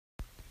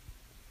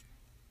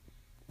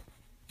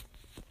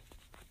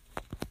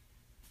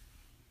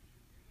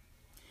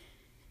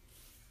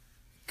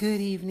Good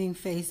evening,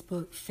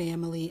 Facebook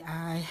family.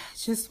 I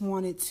just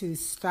wanted to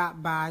stop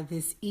by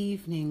this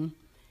evening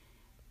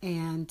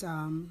and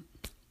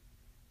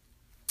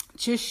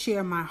just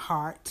share my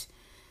heart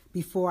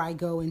before I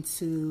go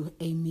into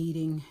a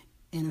meeting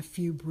in a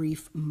few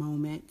brief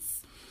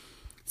moments.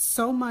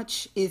 So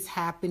much is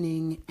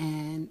happening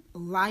and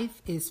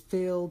life is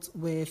filled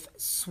with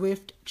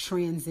swift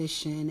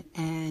transition,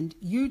 and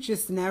you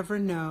just never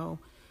know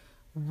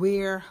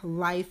where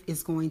life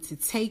is going to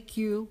take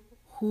you,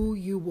 who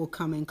you will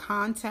come in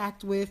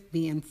contact with,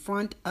 be in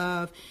front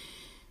of,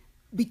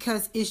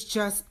 because it's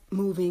just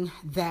moving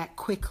that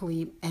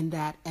quickly and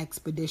that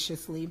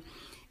expeditiously.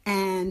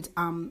 And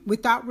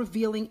without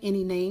revealing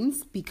any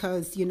names,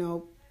 because,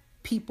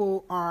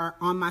 people are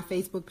on my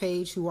Facebook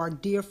page who are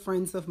dear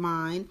friends of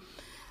mine,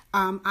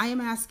 I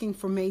am asking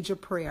for major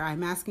prayer.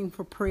 I'm asking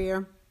for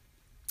prayer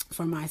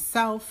for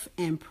myself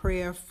and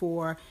prayer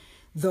for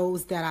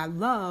those that I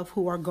love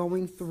who are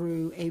going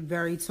through a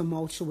very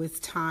tumultuous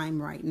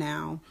time right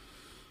now.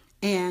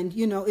 And,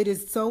 it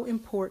is so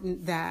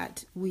important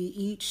that we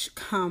each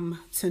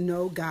come to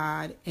know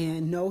God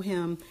and know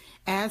Him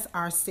as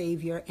our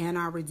Savior and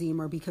our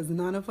Redeemer, because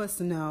none of us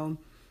know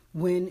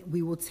when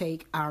we will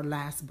take our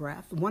last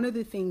breath. One of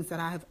the things that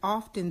I have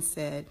often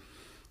said,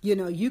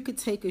 you could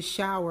take a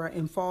shower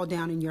and fall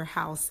down in your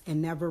house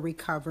and never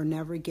recover,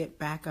 never get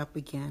back up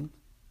again.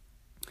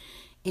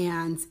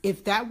 And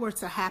if that were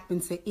to happen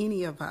to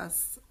any of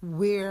us,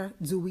 where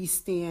do we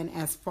stand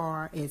as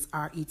far as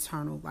our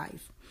eternal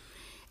life?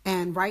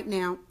 And right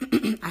now,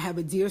 I have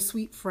a dear,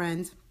 sweet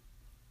friend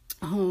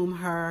whom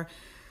her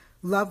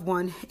loved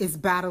one is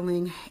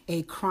battling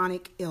a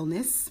chronic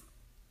illness.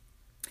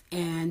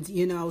 And,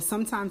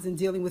 sometimes in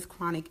dealing with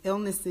chronic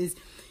illnesses,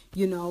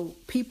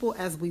 people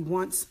as we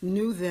once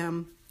knew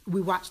them,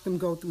 we watch them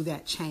go through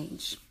that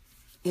change.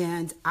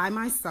 And I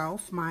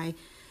myself, my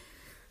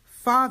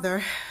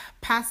father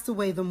passed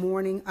away the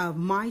morning of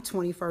my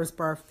 21st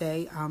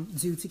birthday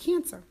due to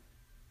cancer.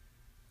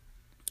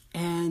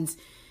 And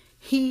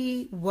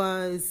he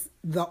was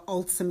the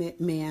ultimate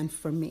man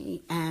for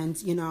me. And,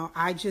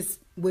 I just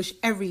wish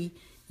every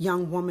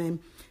young woman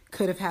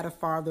could have had a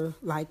father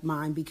like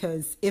mine,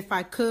 because if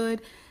I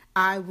could,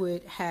 I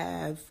would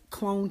have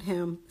cloned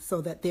him so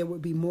that there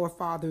would be more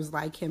fathers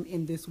like him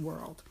in this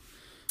world.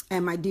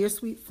 And my dear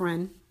sweet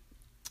friend,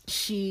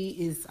 she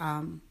is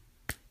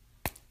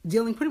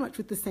dealing pretty much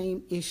with the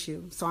same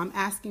issue. So I'm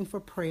asking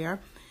for prayer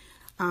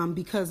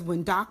because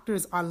when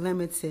doctors are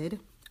limited,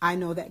 I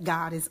know that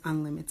God is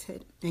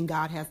unlimited and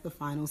God has the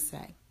final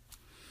say.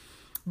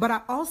 But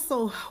I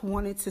also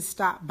wanted to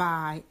stop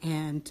by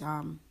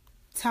and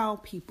tell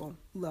people,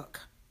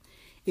 look,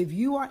 if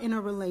you are in a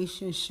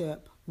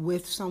relationship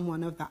with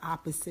someone of the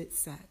opposite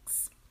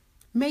sex,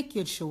 make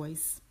your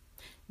choice.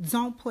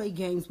 Don't play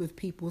games with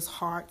people's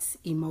hearts,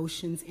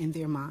 emotions, and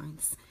their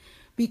minds,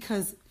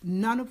 because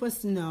none of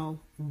us know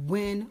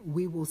when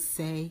we will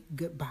say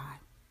goodbye.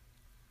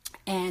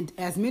 And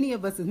as many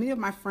of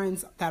my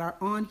friends that are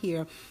on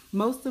here,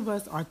 most of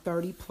us are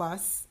 30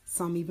 plus,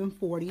 some even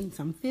 40, and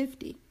some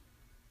 50.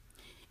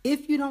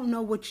 If you don't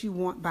know what you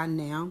want by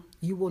now,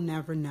 you will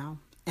never know.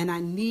 And I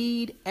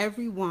need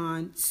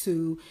everyone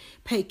to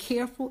pay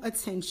careful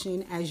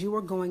attention as you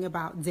are going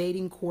about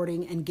dating,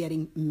 courting, and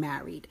getting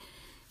married,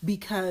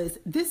 because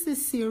this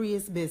is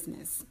serious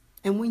business.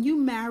 And when you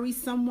marry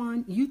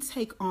someone, you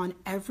take on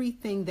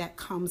everything that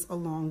comes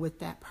along with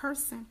that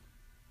person,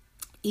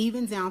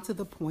 even down to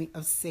the point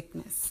of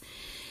sickness.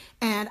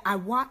 And I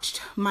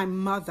watched my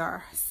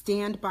mother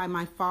stand by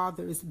my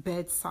father's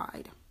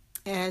bedside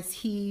as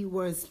he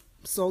was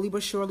slowly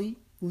but surely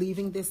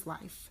leaving this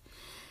life.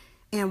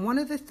 And one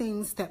of the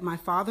things that my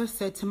father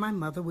said to my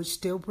mother, which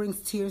still brings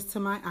tears to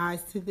my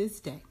eyes to this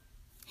day,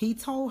 he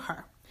told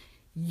her,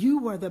 "You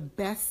were the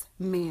best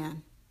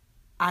woman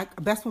I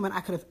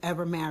could have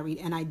ever married,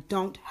 and I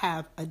don't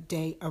have a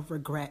day of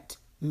regret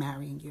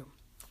marrying you."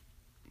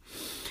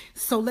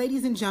 So,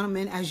 ladies and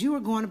gentlemen, as you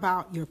are going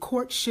about your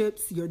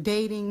courtships, your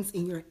datings,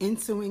 and you're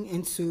entering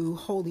into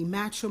holy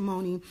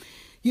matrimony,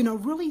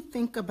 really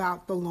think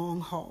about the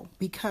long haul,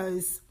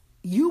 because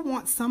you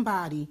want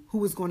somebody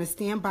who is going to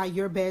stand by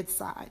your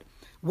bedside,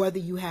 whether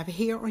you have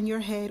hair on your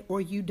head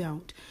or you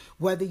don't,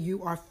 whether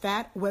you are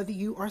fat, whether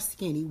you are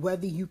skinny,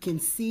 whether you can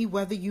see,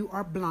 whether you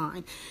are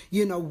blind,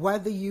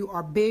 whether you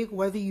are big,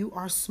 whether you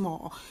are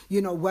small,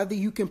 whether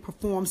you can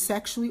perform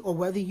sexually or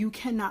whether you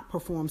cannot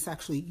perform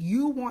sexually.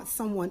 You want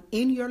someone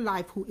in your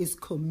life who is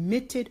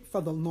committed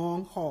for the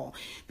long haul,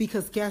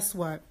 because guess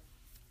what?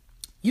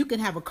 You can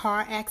have a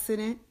car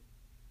accident.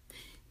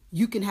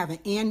 You can have an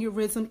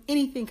aneurysm.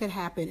 Anything could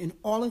happen, and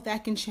all of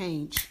that can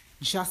change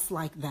just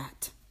like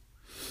that.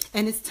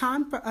 And it's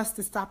time for us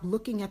to stop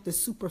looking at the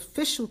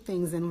superficial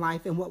things in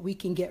life and what we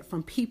can get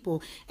from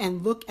people,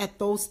 and look at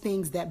those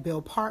things that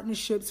build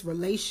partnerships,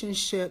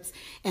 relationships,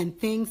 and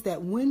things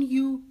that when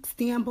you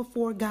stand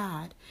before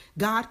God,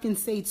 God can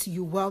say to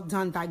you, "Well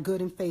done, thy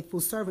good and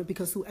faithful servant,"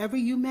 because whoever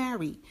you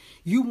marry,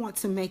 you want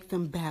to make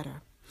them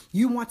better.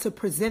 You want to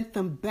present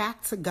them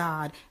back to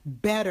God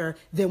better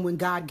than when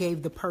God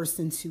gave the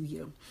person to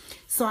you.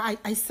 So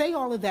I say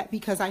all of that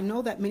because I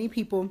know that many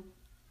people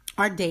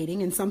are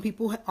dating and some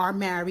people are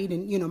married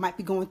and, might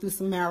be going through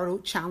some marital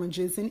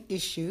challenges and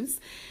issues.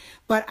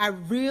 But I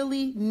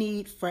really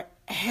need for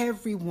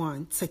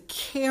everyone to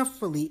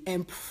carefully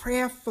and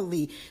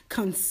prayerfully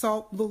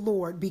consult the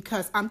Lord,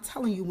 because I'm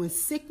telling you, when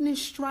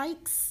sickness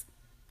strikes,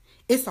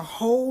 it's a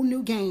whole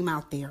new game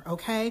out there,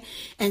 okay?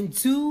 And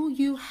do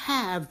you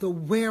have the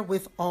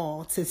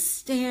wherewithal to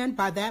stand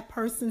by that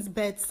person's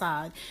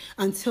bedside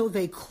until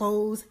they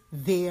close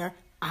their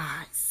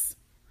eyes?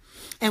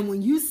 And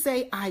when you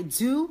say, I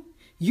do,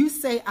 you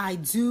say, I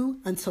do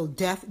until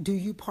death do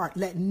you part.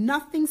 Let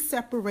nothing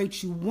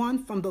separate you,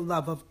 one, from the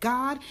love of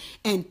God,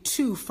 and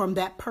two, from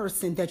that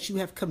person that you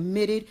have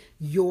committed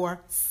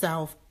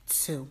yourself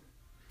to.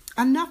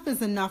 Enough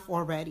is enough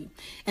already.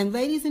 And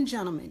ladies and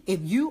gentlemen, if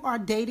you are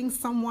dating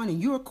someone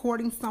and you're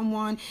courting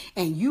someone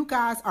and you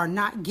guys are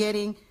not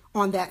getting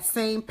on that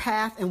same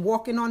path and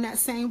walking on that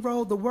same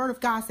road, the word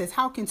of God says,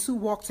 how can two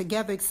walk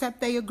together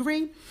except they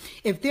agree?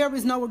 If there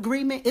is no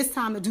agreement, it's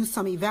time to do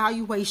some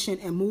evaluation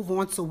and move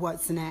on to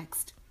what's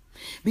next.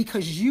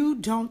 Because you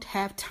don't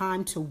have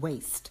time to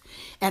waste.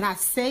 And I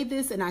say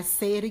this and I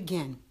say it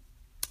again.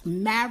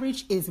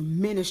 Marriage is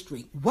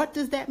ministry. What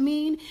does that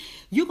mean?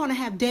 You're going to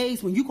have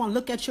days when you're going to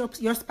look at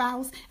your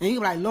spouse and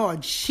you're like,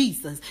 Lord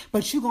Jesus,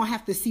 but you're going to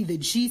have to see the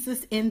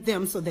Jesus in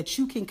them so that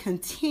you can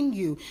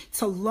continue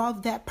to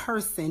love that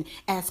person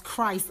as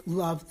Christ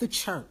loved the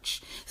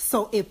church.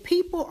 So if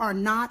people are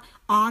not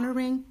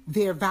honoring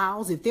their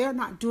vows, if they're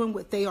not doing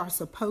what they are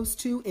supposed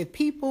to, if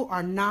people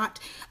are not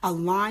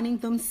aligning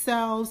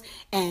themselves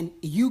and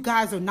you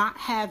guys are not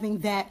having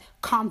that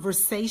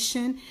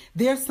conversation,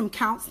 there's some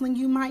counseling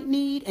you might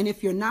need. And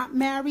if you're not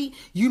married,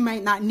 you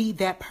might not need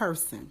that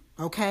person.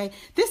 Okay,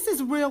 this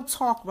is real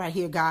talk right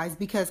here, guys,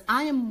 because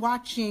I am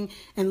watching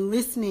and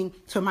listening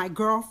to my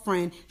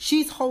girlfriend.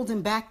 She's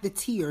holding back the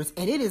tears,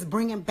 and it is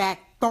bringing back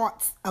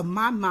thoughts of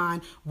my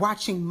mind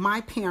watching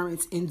my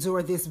parents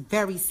endure this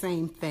very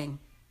same thing.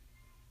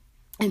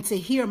 And to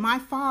hear my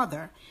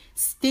father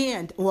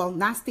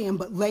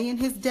lay in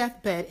his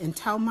deathbed and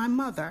tell my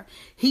mother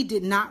he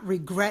did not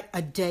regret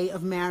a day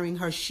of marrying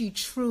her. She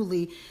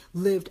truly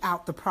lived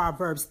out the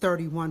Proverbs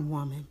 31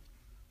 woman.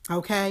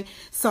 Okay,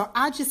 so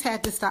I just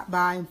had to stop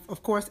by and,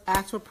 of course,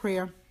 ask for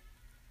prayer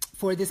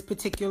for this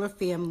particular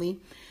family.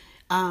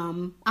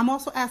 I'm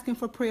also asking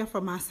for prayer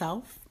for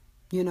myself.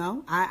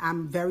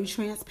 I'm very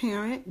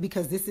transparent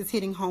because this is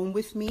hitting home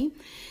with me.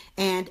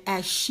 And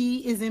as she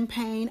is in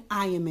pain,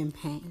 I am in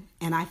pain.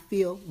 And I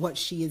feel what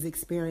she is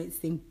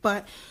experiencing.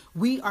 But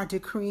we are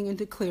decreeing and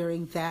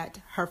declaring that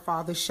her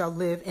father shall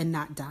live and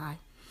not die.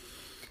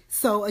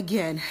 So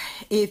again,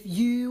 if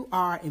you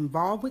are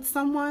involved with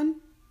someone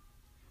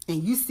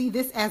and you see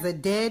this as a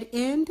dead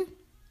end,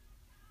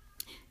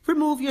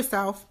 remove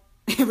yourself.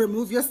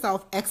 Remove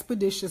yourself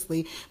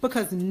expeditiously,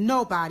 because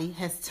nobody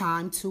has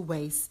time to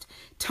waste.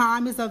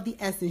 Time is of the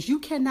essence. You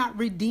cannot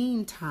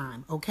redeem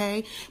time,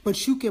 okay?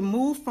 But you can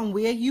move from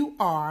where you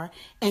are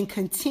and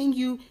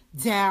continue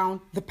down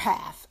the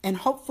path. And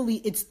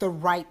hopefully it's the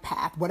right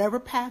path, whatever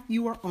path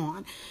you are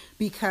on,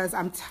 because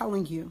I'm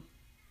telling you,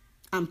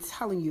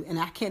 and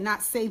I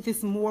cannot say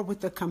this more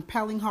with a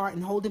compelling heart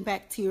and holding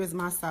back tears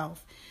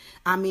myself.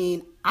 I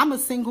mean, I'm a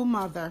single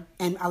mother,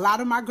 and a lot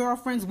of my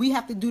girlfriends, we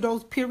have to do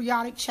those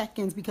periodic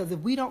check-ins, because if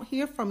we don't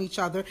hear from each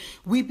other,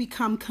 we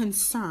become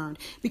concerned,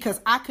 because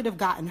I could have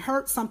gotten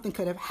hurt, something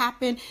could have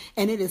happened,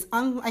 and it is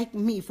unlike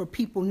me for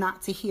people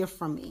not to hear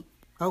from me.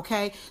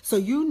 Okay? So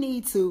you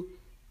need to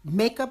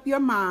make up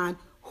your mind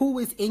who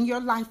is in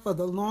your life for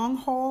the long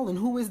haul and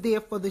who is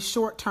there for the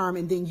short term.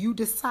 And then you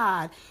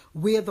decide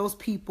where those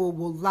people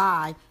will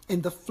lie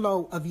in the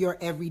flow of your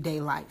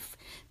everyday life.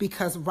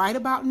 Because right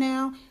about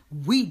now,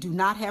 we do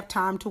not have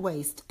time to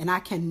waste. And I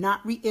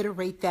cannot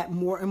reiterate that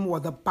more and more.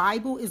 The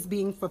Bible is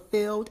being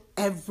fulfilled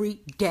every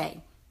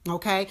day.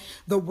 Okay?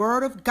 The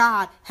Word of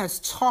God has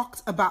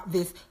talked about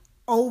this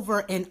over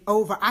and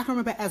over. I can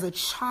remember as a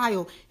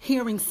child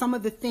hearing some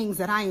of the things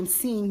that I am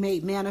seeing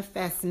made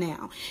manifest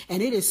now.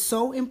 And it is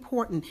so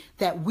important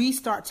that we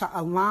start to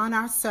align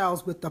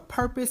ourselves with the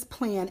purpose,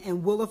 plan,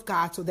 and will of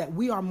God, so that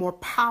we are more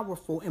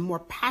powerful and more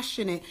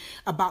passionate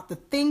about the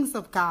things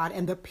of God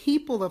and the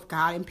people of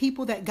God and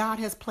people that God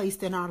has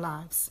placed in our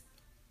lives.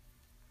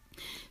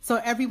 So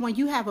everyone,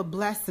 you have a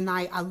blessed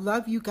night. I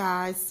love you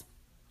guys.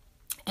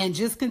 And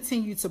just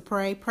continue to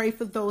pray. Pray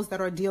for those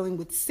that are dealing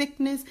with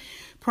sickness.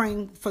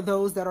 Praying for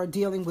those that are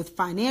dealing with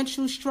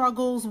financial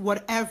struggles,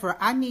 whatever.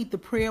 I need the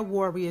prayer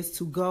warriors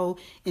to go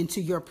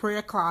into your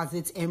prayer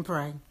closets and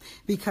pray,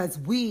 because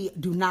we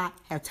do not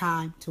have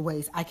time to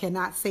waste. I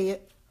cannot say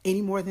it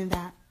any more than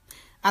that.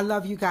 I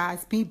love you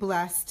guys. Be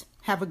blessed.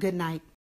 Have a good night.